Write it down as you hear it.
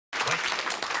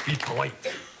Be polite.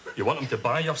 You want them to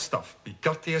buy your stuff. Be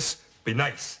courteous, be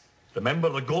nice. Remember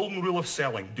the golden rule of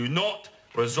selling. Do not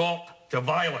resort to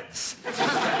violence.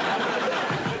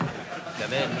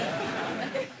 Come in.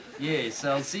 Yes,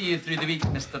 I'll see you through the week,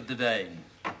 Mr. Devine.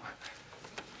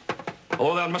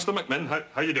 Hello there, Mr. McMinn.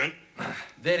 How you doing?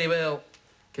 Very well,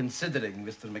 considering,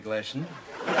 Mr. McGlashan.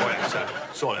 Oh, yes,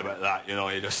 sorry about that, you know,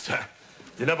 you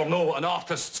never know what an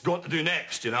artist's going to do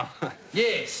next, you know.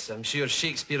 Yes, I'm sure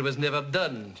Shakespeare was never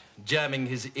done jamming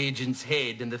his agent's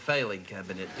head in the filing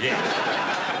cabinet. Yeah.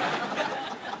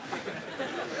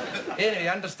 Anyway,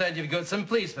 I understand you've got some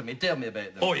plays for me. Tell me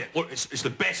about them. Oh, yeah, look, it's the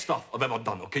best stuff I've ever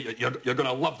done, okay? You're going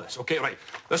to love this, okay? Right,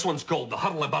 this one's called the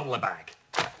Hurly Burly bag.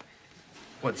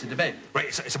 What's it about? Right,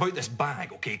 it's about this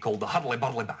bag, okay, called the Hurly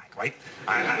Burly bag, right?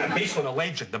 And based on a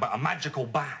legend about a magical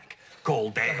bag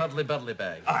called... The Hurly Burly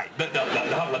bag? Aye, the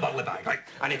Hurly Burly bag, right?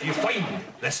 And if you find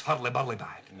this Hurly Burly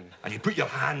bag and you put your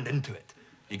hand into it,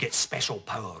 you get special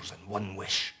powers and one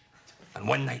wish. And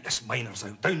one night this miner's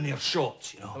out, down near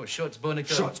Shotts, you know. Oh, Shotts Bonaccord?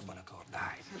 Shotts Bonaccord,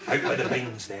 aye. Out by the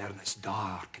mines there, and it's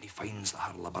dark, and he finds the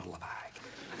Hurly Burly bag.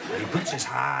 And he puts his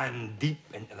hand deep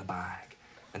into the bag,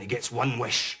 and he gets one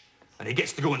wish. And he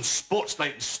gets to go on sports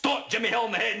night and stomp Jimmy Hill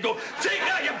in the head and go, "Take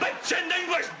that, you big-chinned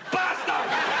English bastard!"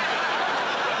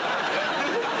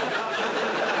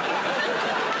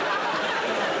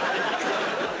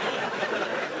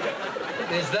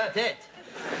 Is that it?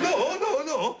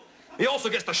 No. He also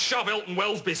gets to shove Elton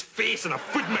Wellesby's face in a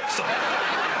food mixer.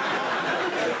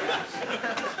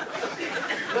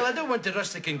 Well, I don't want to rush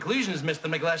to conclusions, Mr.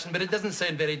 McGlashan, but it doesn't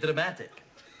sound very dramatic.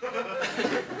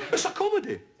 It's a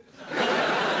comedy.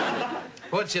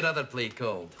 What's your other play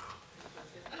called?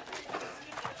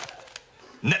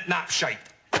 Nip-nap shite.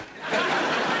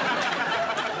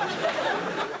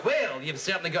 Well, you've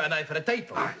certainly got an eye for a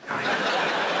title.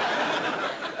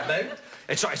 About?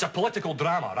 It's a political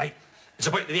drama, right? It's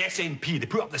about the SNP. They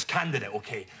put up this candidate,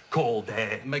 okay, called...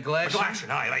 McGlashan? McGlashan,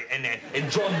 aye, right, in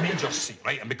John Major's seat,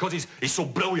 right? And because he's so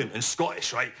brilliant and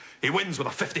Scottish, right, he wins with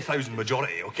a 50,000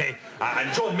 majority, okay?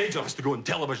 And John Major has to go on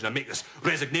television and make this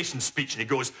resignation speech, and he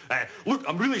goes, "Look,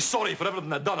 I'm really sorry for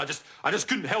everything I've done. I just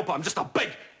couldn't help it. I'm just a big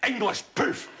English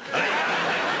poof."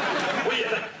 What do you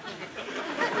think?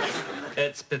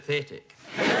 It's pathetic.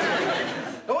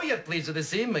 All your plays are the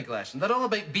same, McGlashan. They're all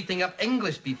about beating up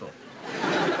English people.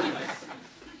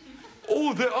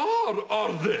 Oh, they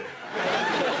are they?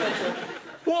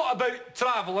 What about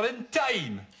Traveller in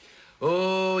Time?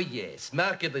 Oh, yes,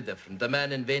 markedly different. A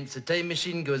man invents a time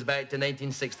machine, goes back to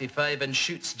 1965 and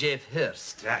shoots Jeff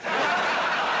Hurst.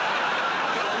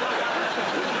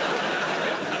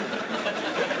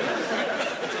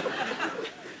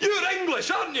 You're English,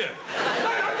 aren't you?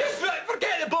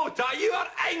 Forget the bow tie. You are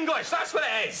English. That's what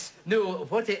it is. No,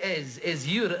 what it is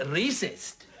you're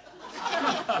racist.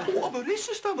 Oh, I'm a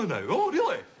racist, am I now? Oh,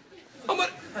 really?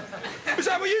 Is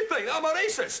that what you think? I'm a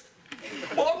racist?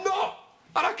 Well, I'm not.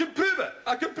 And I can prove it.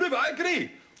 I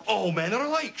agree. All men are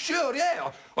alike, sure,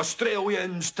 yeah.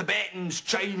 Australians, Tibetans,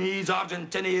 Chinese,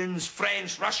 Argentinians,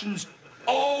 French, Russians.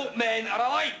 All men are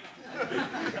alike.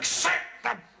 Except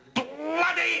the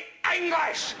bloody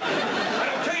English. And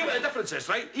I'll tell you what the difference is,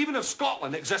 right? Even if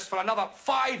Scotland exists for another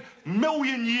 5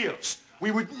 million years, we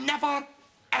would never,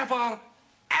 ever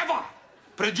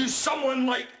produce someone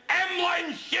like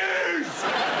Emlyn Hughes!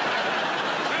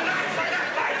 And that's like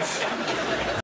that,